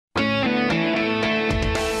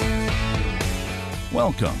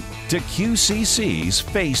Welcome to QCC's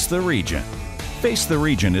Face the Region. Face the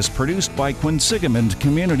Region is produced by Quinsigamond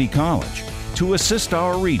Community College to assist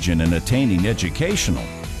our region in attaining educational,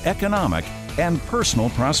 economic, and personal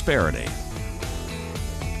prosperity.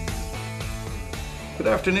 Good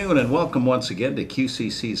afternoon and welcome once again to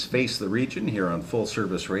QCC's Face the Region here on Full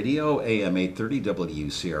Service Radio, AM 830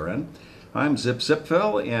 WCRN. I'm Zip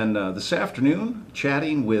Zipfel, and this afternoon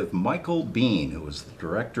chatting with Michael Beane, who is the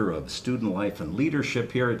Director of Student Life and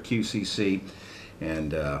Leadership here at QCC.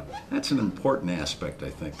 And that's an important aspect, I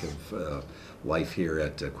think, of life here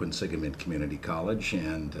at Quinsigamond Community College.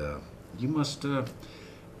 And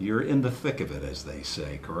you're in the thick of it, as they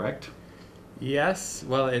say, correct? Yes.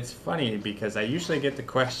 Well, it's funny because I usually get the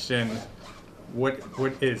question, what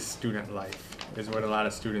is student life? Is what a lot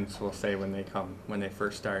of students will say when they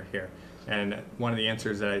first start here. And one of the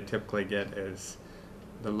answers that I typically get is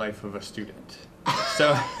the life of a student.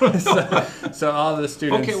 So all of the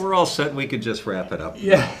students... Okay, we're all set. We could just wrap it up.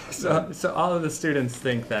 Yeah, so all of the students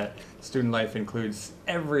think that student life includes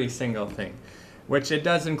every single thing, which it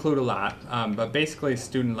does include a lot. But basically,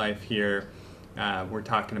 student life here, we're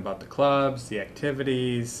talking about the clubs, the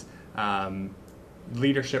activities,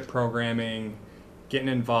 leadership programming, getting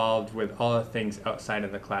involved with all the things outside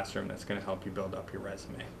of the classroom that's going to help you build up your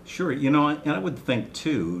resume. Sure. And I would think,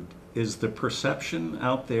 too, is the perception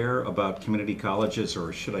out there about community colleges,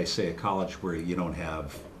 or should I say a college where you don't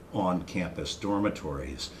have on-campus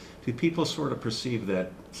dormitories, do people sort of perceive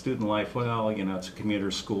that student life, well, it's a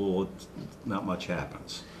commuter school, not much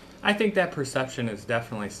happens? I think that perception is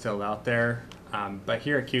definitely still out there. But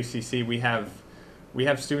here at QCC, we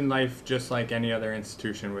have student life just like any other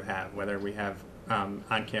institution would have, whether we have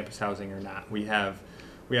on-campus housing or not. We have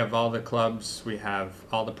all the clubs, we have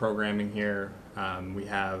all the programming here. We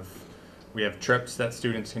have trips that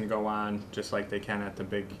students can go on, just like they can at the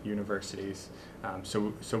big universities.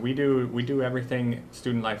 So we do everything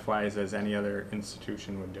student life-wise as any other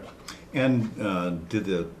institution would do. And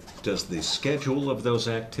does the schedule of those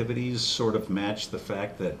activities sort of match the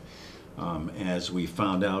fact that, as we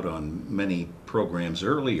found out on many programs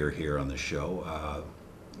earlier here on the show,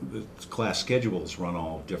 the class schedules run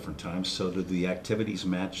all different times, so do the activities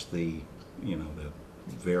match the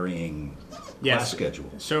varying class schedule?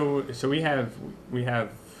 So we have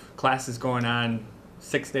classes going on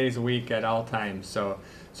 6 days a week at all times. So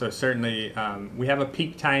certainly we have a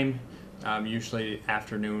peak time, usually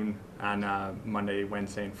afternoon on Monday,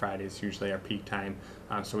 Wednesday, and Friday is usually our peak time.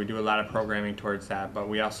 So we do a lot of programming towards that, but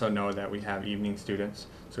we also know that we have evening students,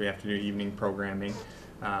 so we have to do evening programming.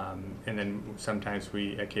 And then sometimes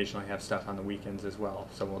we occasionally have stuff on the weekends as well.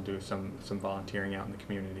 So we'll do some volunteering out in the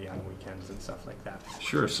community on weekends and stuff like that.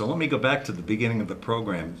 Sure. So let me go back to the beginning of the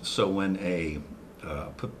program. So when a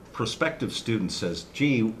prospective student says,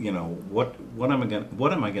 "Gee, what am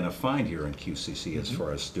I going to find here in QCC as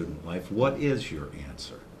far as student life?" What is your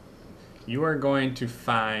answer? You are going to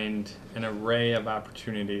find an array of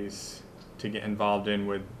opportunities to get involved in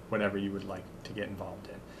with whatever you would like to get involved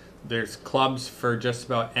in. There's clubs for just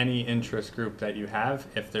about any interest group that you have.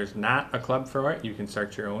 If there's not a club for it, you can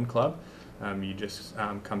start your own club. You just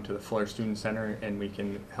come to the Fuller Student Center and we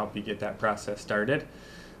can help you get that process started.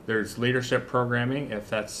 There's leadership programming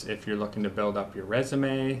if you're looking to build up your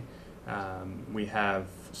resume. We have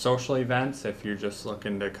social events if you're just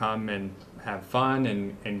looking to come and have fun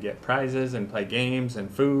and get prizes and play games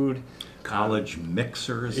and food. College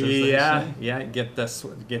mixers, as they say. Yeah, get the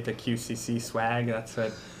QCC swag. That's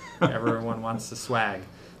what everyone wants to swag.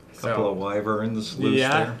 A couple of wyverns loose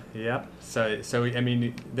there. Yeah. So we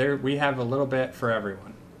have a little bit for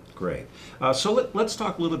everyone. Great. So let's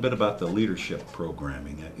talk a little bit about the leadership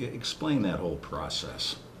programming. Explain that whole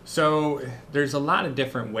process. So there's a lot of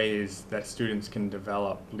different ways that students can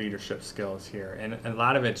develop leadership skills here, and a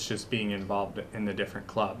lot of it's just being involved in the different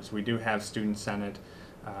clubs. We do have Student Senate,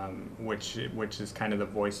 which is kind of the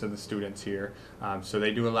voice of the students here. So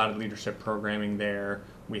they do a lot of leadership programming there.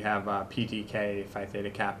 We have PTK, Phi Theta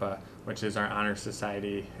Kappa, which is our honor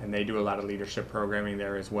society, and they do a lot of leadership programming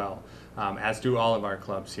there as well, as do all of our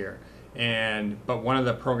clubs here. But one of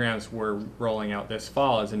the programs we're rolling out this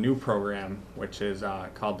fall is a new program, which is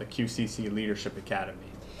called the QCC Leadership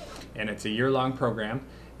Academy. And it's a year-long program,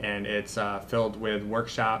 and it's filled with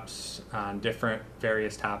workshops on different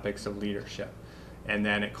various topics of leadership. And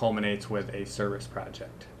then it culminates with a service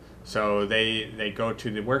project. So they go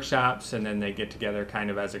to the workshops and then they get together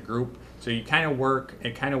kind of as a group. So it kind of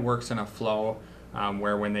works in a flow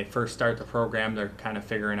where when they first start the program, they're kind of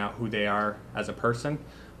figuring out who they are as a person.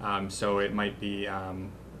 So it might be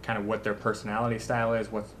kind of what their personality style is,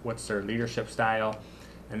 what's their leadership style.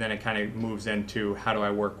 and then it kind of moves into how do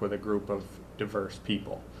I work with a group of diverse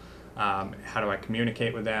people. How do I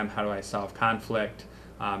communicate with them? How do I solve conflict?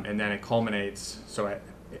 And then it culminates, so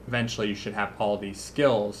eventually you should have all these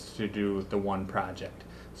skills to do the one project.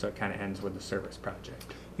 So it kind of ends with the service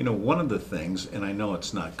project. You know, one of the things, and I know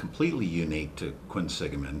it's not completely unique to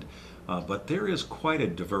Quinsigamond, but there is quite a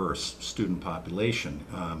diverse student population.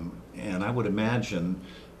 And I would imagine,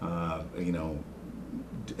 you know,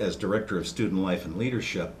 as Director of Student Life and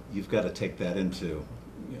Leadership, you've got to take that into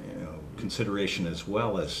consideration as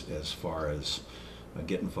well as far as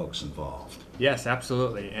getting folks involved. Yes,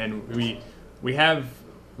 absolutely. And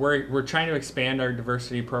we're trying to expand our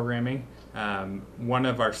diversity programming. One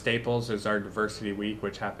of our staples is our Diversity Week,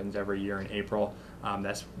 which happens every year in April.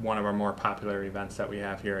 That's one of our more popular events that we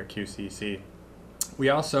have here at QCC. We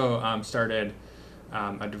also started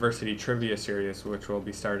a diversity trivia series, which we'll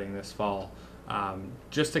be starting this fall,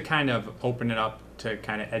 just to kind of open it up to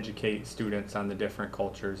kind of educate students on the different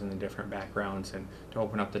cultures and the different backgrounds, and to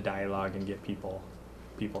open up the dialogue and get people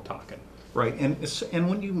talking. Right, and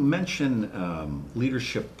when you mention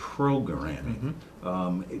leadership programming,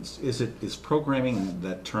 is programming,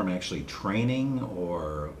 that term, actually training,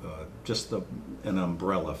 or just an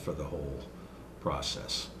umbrella for the whole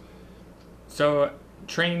process? So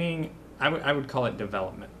training, I would call it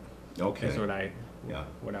development. Okay, is what I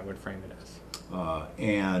would frame it as.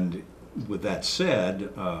 And with that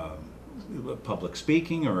said, public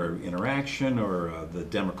speaking or interaction or the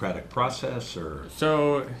democratic process, or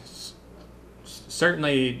so.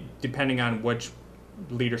 Certainly, depending on which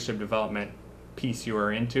leadership development piece you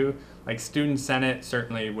are into, like Student Senate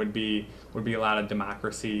certainly would be a lot of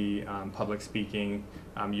democracy, public speaking.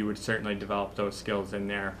 You would certainly develop those skills in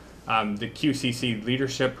there. The QCC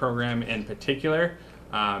leadership program in particular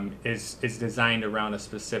is designed around a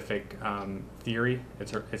specific theory.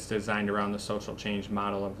 It's designed around the social change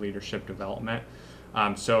model of leadership development.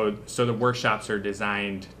 So the workshops are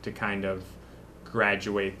designed to kind of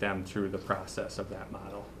graduate them through the process of that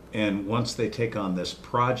model. And once they take on this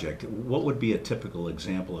project, what would be a typical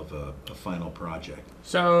example of a final project?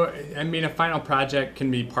 So, I mean, a final project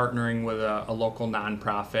can be partnering with a local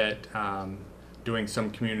nonprofit, doing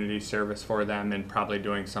some community service for them, and probably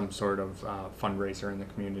doing some sort of fundraiser in the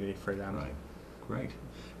community for them. Right.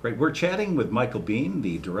 Great. We're chatting with Michael Beane,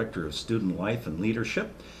 the Director of Student Life and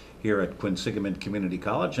Leadership here at Quinsigamond Community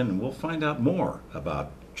College, and we'll find out more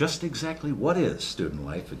about just exactly what is student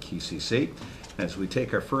life at QCC as we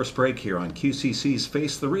take our first break here on QCC's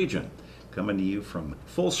Face the Region, coming to you from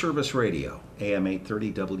Full Service Radio, AM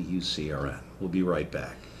 830 WCRN. We'll be right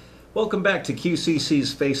back. Welcome back to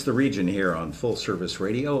QCC's Face the Region here on Full Service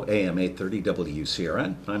Radio, AM 830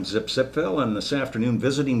 WCRN. I'm Zip Zipville, and this afternoon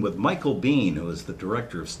visiting with Michael Beane, who is the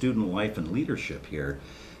Director of Student Life and Leadership here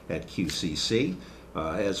at QCC.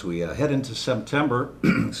 As we head into September,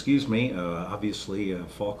 excuse me, obviously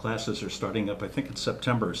fall classes are starting up, I think it's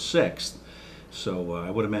September 6th, so I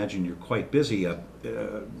would imagine you're quite busy.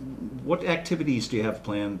 What activities do you have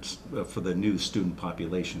planned for the new student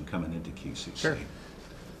population coming into QCC? Sure.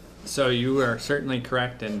 So you are certainly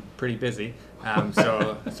correct and pretty busy.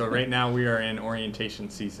 So right now we are in orientation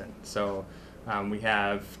season. So we've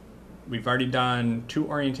already done 2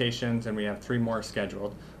 orientations, and we have 3 more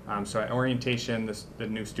scheduled. So at orientation, the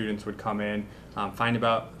new students would come in, find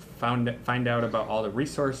out about all the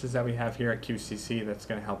resources that we have here at QCC that's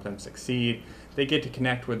going to help them succeed. They get to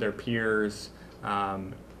connect with their peers,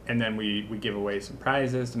 and then we give away some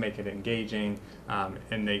prizes to make it engaging,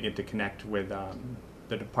 and they get to connect with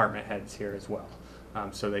the department heads here as well,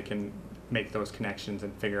 so they can make those connections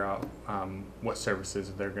and figure out what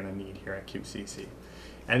services they're going to need here at QCC.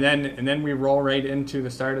 And then we roll right into the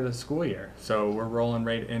start of the school year. So we're rolling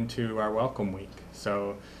right into our Welcome Week.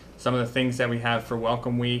 So some of the things that we have for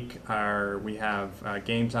Welcome Week are we have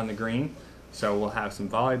games on the green. So we'll have some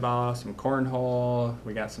volleyball, some cornhole,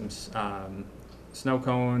 we got some snow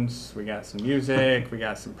cones, we got some music, we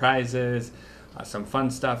got some prizes, some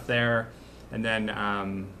fun stuff there. And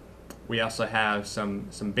then we also have some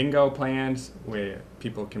bingo plans where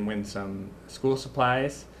people can win some school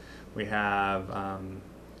supplies. We have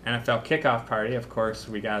NFL kickoff party. Of course,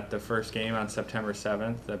 we got the first game on September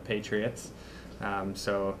 7th, the Patriots.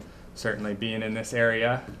 So certainly being in this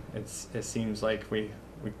area, it seems like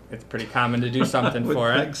it's pretty common to do something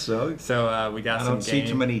for it. I think so. So we got some games. I don't see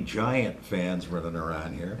too many Giant fans running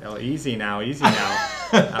around here. Oh, easy now.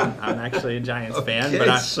 I'm actually a Giants fan, but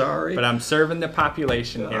I'm serving the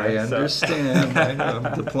population here. I understand. I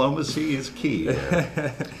know. Diplomacy is key.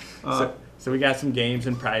 So we got some games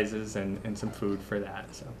and prizes and some food for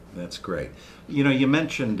that. So that's great. You know, you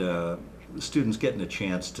mentioned students getting a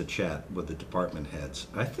chance to chat with the department heads,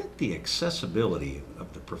 I think the accessibility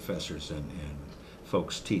of the professors and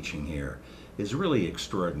folks teaching here is really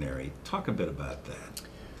extraordinary. Talk a bit about that.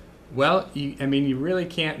 Well, you really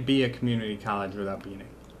can't be a community college without being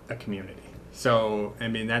a community. So,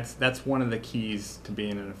 that's one of the keys to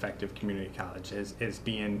being an effective community college is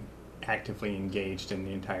being actively engaged in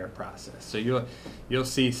the entire process. So you'll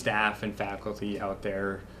see staff and faculty out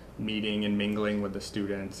there meeting and mingling with the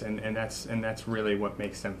students, and that's really what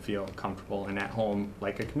makes them feel comfortable and at home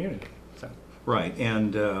like a community. So. Right,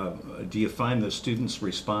 and do you find the students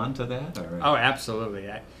respond to that? Or? Oh, absolutely.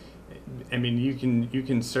 You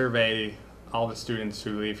can survey all the students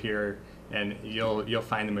who leave here, and you'll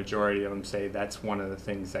find the majority of them say that's one of the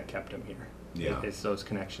things that kept them here. Yeah. It's those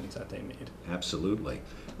connections that they made. Absolutely.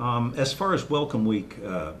 As far as Welcome Week,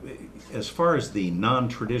 as far as the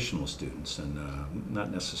non-traditional students, and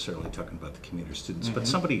not necessarily talking about the commuter students, but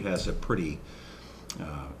somebody who has a pretty,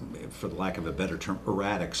 for the lack of a better term,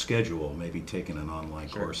 erratic schedule, maybe taking an online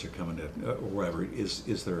course or coming to wherever,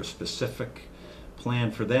 is there a specific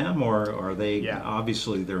plan for them, or are they,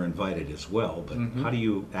 obviously they're invited as well, but how do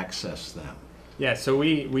you access them? Yeah, so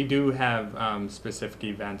we do have specific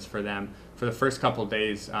events for them. For the first couple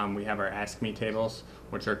days, we have our Ask Me tables,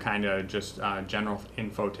 which are kind of just general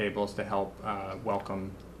info tables to help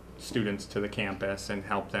welcome students to the campus and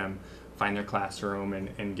help them find their classroom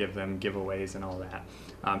and give them giveaways and all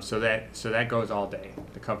that. So that goes all day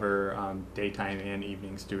to cover daytime and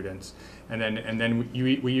evening students. And then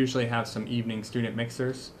we usually have some evening student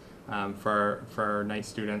mixers for our night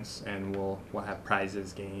students, and we'll have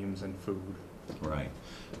prizes, games, and food. Right.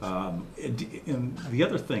 And the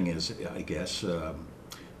other thing is, I guess,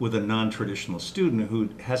 with a non-traditional student who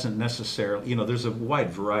hasn't necessarily, there's a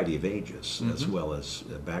wide variety of ages as well as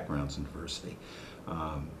backgrounds and diversity.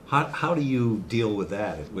 How do you deal with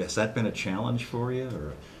that? Has that been a challenge for you?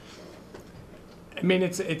 Or?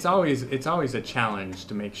 It's always a challenge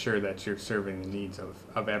to make sure that you're serving the needs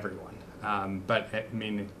of everyone. But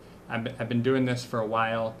I've been doing this for a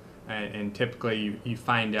while, and typically you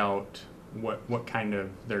find out what kind of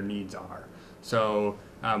their needs are. So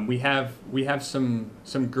we have some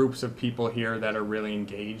groups of people here that are really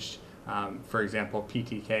engaged. For example,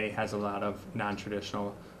 PTK has a lot of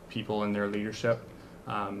non-traditional people in their leadership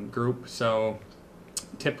group. So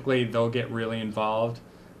typically they'll get really involved.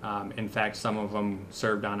 In fact, some of them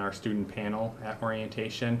served on our student panel at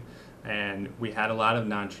orientation, and we had a lot of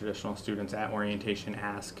non-traditional students at orientation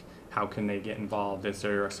ask, how can they get involved? Is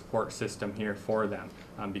there a support system here for them?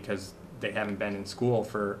 Because they haven't been in school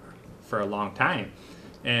for a long time,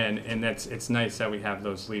 and it's nice that we have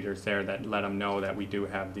those leaders there that let them know that we do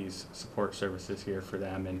have these support services here for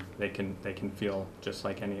them, and they can feel just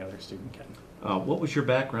like any other student can. What was your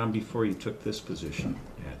background before you took this position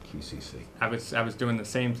at QCC? I was doing the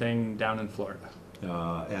same thing down in Florida.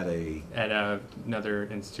 At another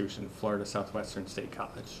institution, Florida Southwestern State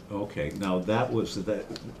College. Okay. Now that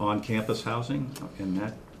on-campus housing in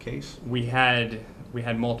that case? We had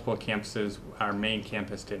multiple campuses. Our main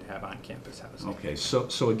campus did have on-campus housing. Okay.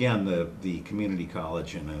 So again, the community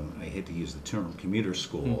college, and I hate to use the term commuter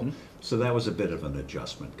school. So that was a bit of an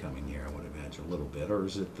adjustment coming here, I would imagine, a little bit, or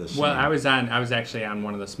is it the same? Well, I was actually on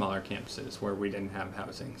one of the smaller campuses where we didn't have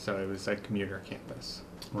housing, so it was a commuter campus.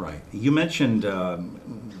 Right. You mentioned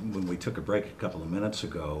when we took a break a couple of minutes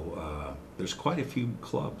ago, there's quite a few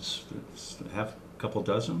clubs. Have a couple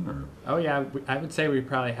dozen, or? Oh yeah, I would say we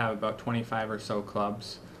probably have about 25 or so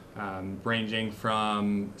clubs, ranging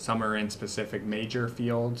from some are in specific major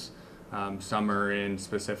fields, some are in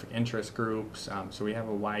specific interest groups. So we have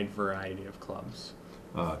a wide variety of clubs.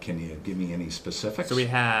 Can you give me any specifics? So we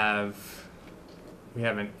have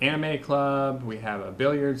an anime club, we have a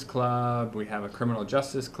billiards club, we have a criminal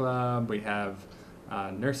justice club, we have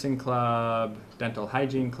a nursing club, dental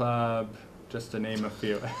hygiene club, just to name a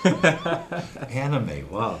few. Anime,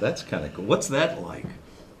 wow, that's kind of cool. What's that like?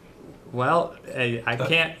 Well, I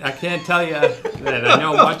can't tell you that I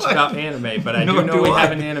know much about anime, but I do know we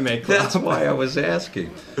have an anime club. That's why I was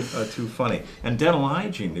asking. Too funny. And dental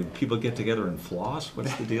hygiene, do people get together and floss?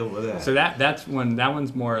 What's the deal with that? So that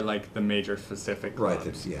one's more like the major specific clubs.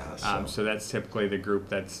 Right. Yeah. So that's typically the group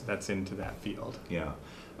that's into that field. Yeah.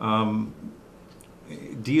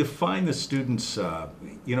 Do you find the students,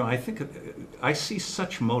 I think I see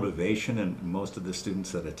such motivation in most of the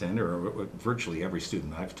students that attend, or virtually every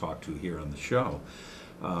student I've talked to here on the show.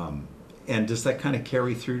 And does that kind of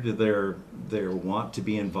carry through to their want to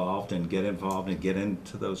be involved and get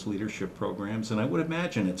into those leadership programs? And I would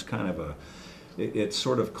imagine it's kind of it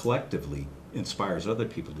sort of collectively inspires other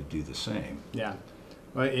people to do the same. Yeah.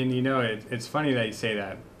 Well, and you know, it's funny that you say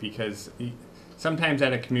that because sometimes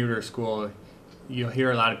at a commuter school, you'll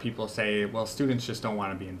hear a lot of people say, well, students just don't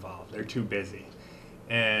want to be involved. They're too busy.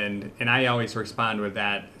 And I always respond with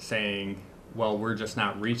that saying, well, we're just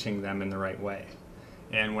not reaching them in the right way.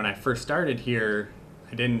 And when I first started here,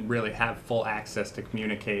 I didn't really have full access to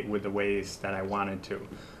communicate with the ways that I wanted to.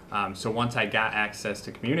 So once I got access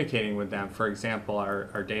to communicating with them, for example,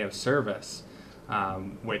 our day of service,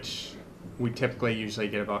 which we typically usually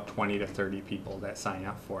get about 20 to 30 people that sign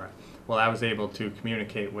up for it. Well, I was able to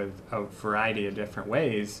communicate with a variety of different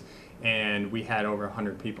ways, and we had over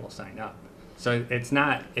 100 people sign up. So it's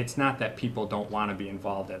not that people don't want to be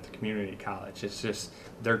involved at the community college. It's just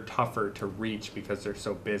they're tougher to reach because they're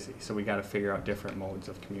so busy. So we got to figure out different modes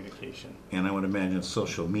of communication. And I would imagine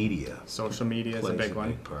social media. Social media is a big one.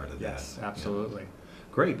 Big part of that. Yes, absolutely. Yeah.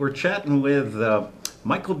 Great. We're chatting with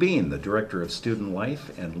Michael Beane, the Director of Student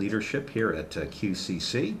Life and Leadership here at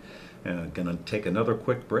QCC. Going to take another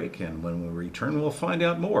quick break, and when we return, we'll find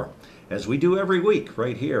out more, as we do every week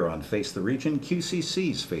right here on Face the Region,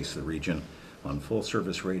 QCC's Face the Region, on Full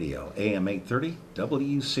Service Radio, AM 830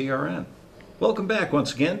 WCRN. Welcome back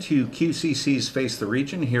once again to QCC's Face the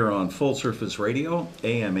Region here on Full Surface Radio,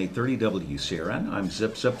 AM 830 WCRN. I'm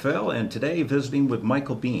Zip Zipfel, and today visiting with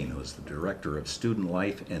Michael Beane, who is the Director of Student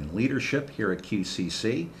Life and Leadership here at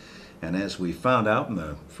QCC. And as we found out in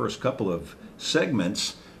the first couple of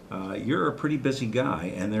segments, you're a pretty busy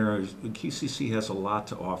guy, and QCC has a lot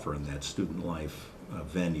to offer in that student life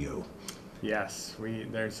venue. Yes,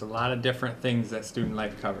 there's a lot of different things that Student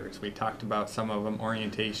Life covers. We talked about some of them: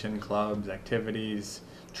 orientation clubs, activities,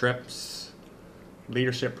 trips,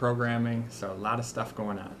 leadership programming, so a lot of stuff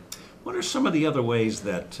going on. What are some of the other ways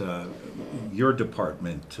that your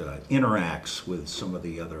department interacts with some of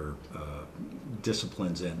the other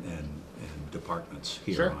disciplines and departments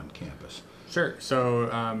here Sure. on campus? Sure.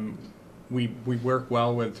 So we work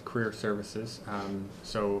well with career services.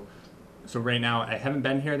 So right now I haven't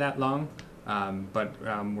been here that long, but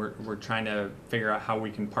we're trying to figure out how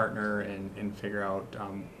we can partner and figure out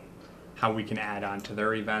how we can add on to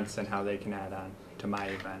their events and how they can add on to my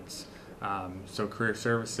events. So career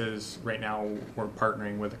services, right now we're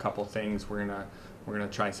partnering with a couple things. We're gonna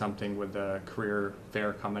try something with the career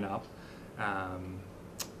fair coming up.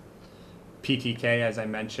 PTK, as I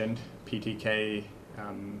mentioned, PTK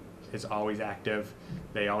is always active.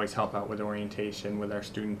 They always help out with orientation with our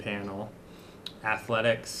student panel.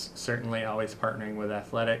 Athletics, certainly always partnering with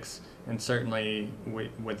athletics, and certainly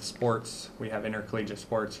with sports. We have intercollegiate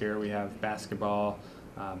sports here. We have basketball,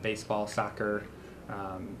 baseball, soccer.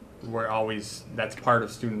 That's part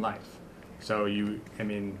of student life. So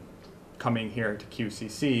coming here to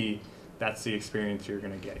QCC, that's the experience you're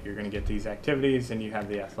going to get. You're going to get these activities, and you have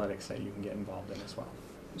the athletics that you can get involved in as well.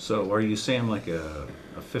 So are you saying like a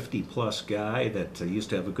 50-plus guy that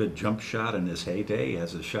used to have a good jump shot in his heyday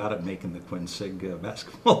has a shot at making the Quinsig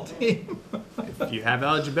basketball team? If you have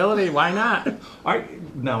eligibility, why not?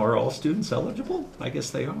 Now, are all students eligible? I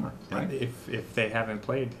guess they are, right? If they haven't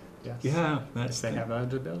played, yes. Yeah. If they have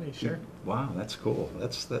eligibility, sure. Wow, that's cool.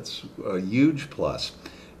 That's a huge plus.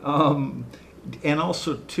 And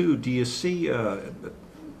also, too, do you see...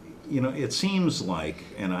 it seems like,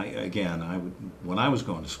 and when I was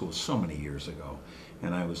going to school so many years ago,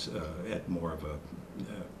 and I was at more of a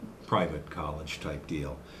private college type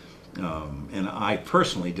deal, and I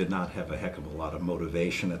personally did not have a heck of a lot of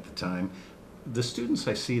motivation at the time. The students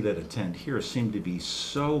I see that attend here seem to be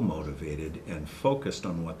so motivated and focused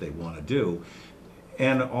on what they want to do,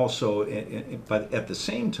 and also, but at the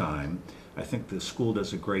same time, I think the school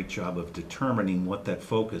does a great job of determining what that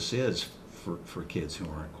focus is for kids who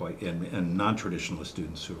aren't quite, and non-traditional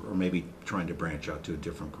students who are maybe trying to branch out to a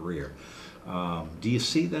different career. Do you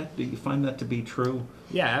see that? Do you find that to be true?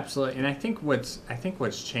 Yeah, absolutely. And I think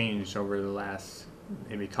what's changed over the last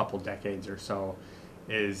maybe couple decades or so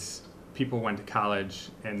is people went to college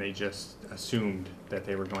and they just assumed that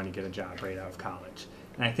they were going to get a job right out of college.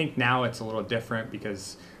 And I think now it's a little different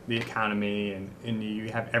because the economy and you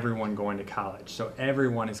have everyone going to college. So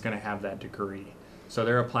everyone is going to have that degree. So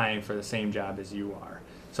they're applying for the same job as you are.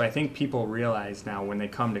 So I think people realize now when they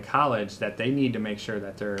come to college that they need to make sure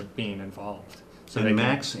that they're being involved. So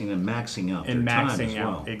maxing out their time as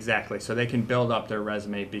well. Exactly. So they can build up their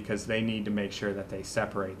resume because they need to make sure that they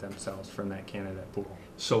separate themselves from that candidate pool.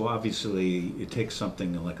 So obviously, you take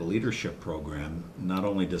something like a leadership program. Not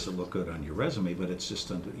only does it look good on your resume, but it's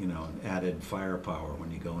just an added firepower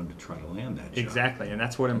when you go in to try to land that job. Exactly, and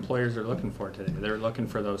that's what employers are looking for today. They're looking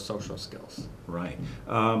for those social skills. Right.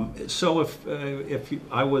 So if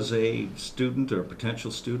I was a student or a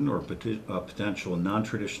potential student or a potential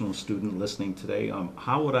non-traditional student listening today, way,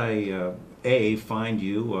 how would I, A, find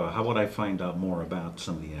you? How would I find out more about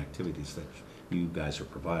some of the activities that you guys are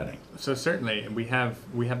providing? So certainly, we have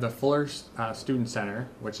the Fuller Student Center,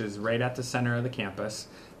 which is right at the center of the campus.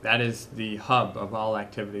 That is the hub of all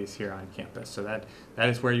activities here on campus. So that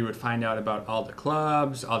is where you would find out about all the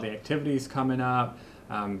clubs, all the activities coming up.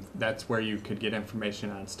 That's where you could get information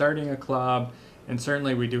on starting a club. And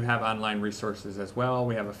certainly we do have online resources as well.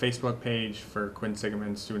 We have a Facebook page for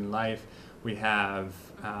Quinsigamond Student Life. We have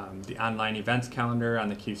the online events calendar on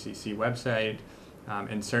the QCC website.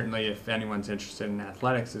 And certainly if anyone's interested in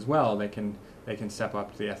athletics as well, they can step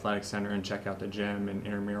up to the athletic center and check out the gym and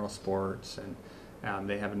intramural sports. And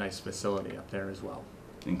they have a nice facility up there as well.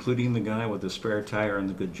 Including the guy with the spare tire and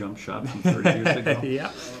the good jump shot from 30 years ago?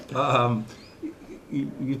 Yeah.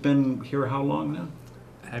 You've been here how long now?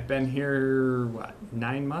 I've been here,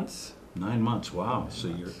 9 months? 9 months, wow. So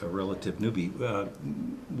you're a relative newbie.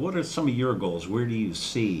 What are some of your goals? Where do you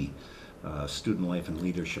see Student Life and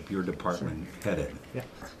Leadership, your department, headed? Yeah.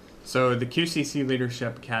 So the QCC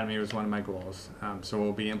Leadership Academy was one of my goals. So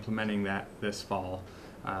we'll be implementing that this fall.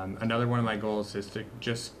 Another one of my goals is to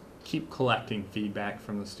just keep collecting feedback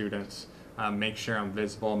from the students, make sure I'm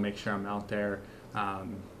visible, make sure I'm out there,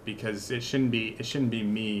 because it shouldn't be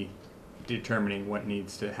me determining what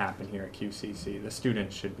needs to happen here at QCC. The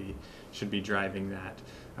students should be driving that.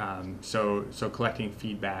 So collecting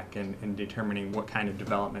feedback and determining what kind of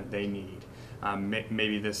development they need.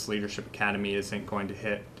 Maybe this Leadership Academy isn't going to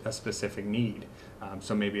hit a specific need,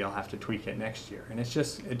 so maybe I'll have to tweak it next year. And it's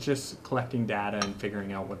just collecting data and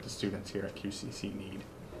figuring out what the students here at QCC need.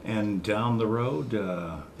 And down the road,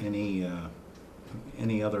 any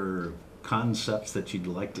other concepts that you'd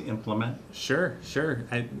like to implement? Sure.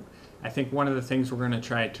 I think one of the things we're going to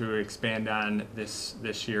try to expand on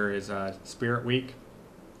this year is Spirit Week,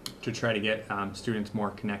 to try to get students more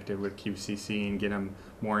connected with QCC and get them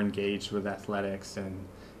more engaged with athletics and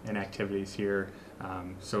activities here.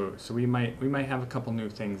 So we might have a couple new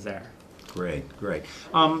things there. Great.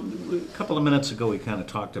 A couple of minutes ago, we kind of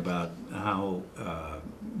talked about how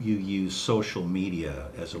you use social media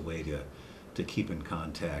as a way to keep in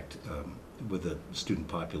contact with the student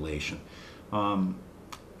population. Do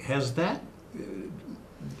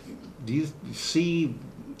you see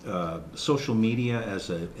social media as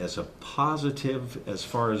a positive as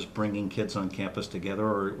far as bringing kids on campus together,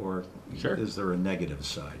 or Sure. Is there a negative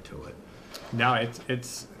side to it? No,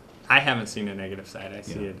 I haven't seen a negative side. I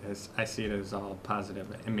see it as all positive.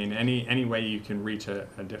 I mean, any way you can reach a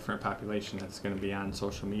different population that's going to be on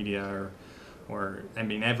social media, or I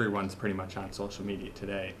mean, everyone's pretty much on social media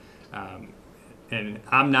today. And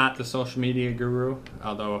I'm not the social media guru,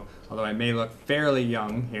 although I may look fairly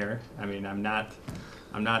young here. I mean, I'm not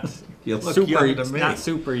You look super young to me. not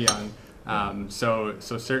super young. So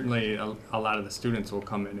certainly a lot of the students will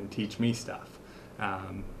come in and teach me stuff.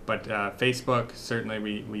 But Facebook, certainly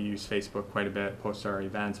we use Facebook quite a bit, post our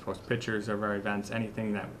events, post pictures of our events,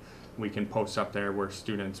 anything that we can post up there where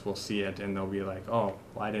students will see it and they'll be like, oh,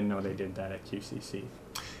 well, I didn't know they did that at QCC.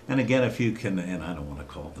 And again, if you can, and I don't want to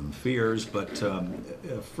call them fears, but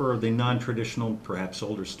for the non-traditional, perhaps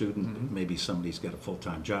older student, maybe somebody's got a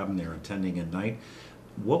full-time job and they're attending at night,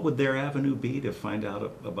 what would their avenue be to find out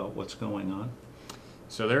about what's going on?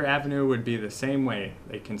 So their avenue would be the same way.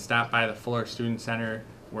 They can stop by the Fuller Student Center.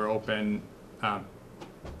 We're open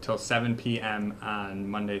till 7 p.m. on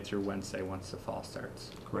Monday through Wednesday once the fall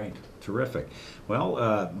starts. Great. Terrific.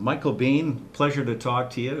 Well, Michael Beane, pleasure to talk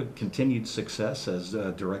to you. Continued success as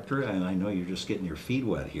director, and I know you're just getting your feet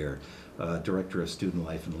wet here, Director of Student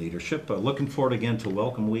Life and Leadership. Looking forward again to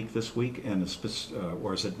Welcome Week this week, and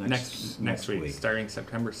or is it next week, starting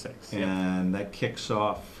September 6th. And that kicks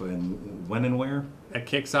off when and where? It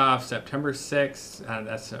kicks off September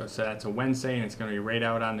 6th. That's a Wednesday, and it's going to be right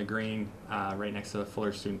out on the green, right next to the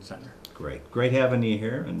Fuller Student Center. Great having you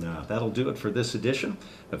here, and that'll do it for this edition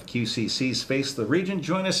of QCC's Face the Region.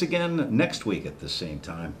 Join us again next week at the same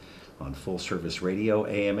time on Full Service Radio,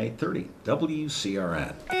 AM 830,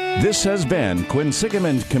 WCRN. This has been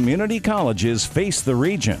Quinsigamond Community College's Face the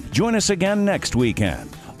Region. Join us again next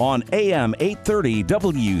weekend on AM 830,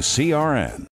 WCRN.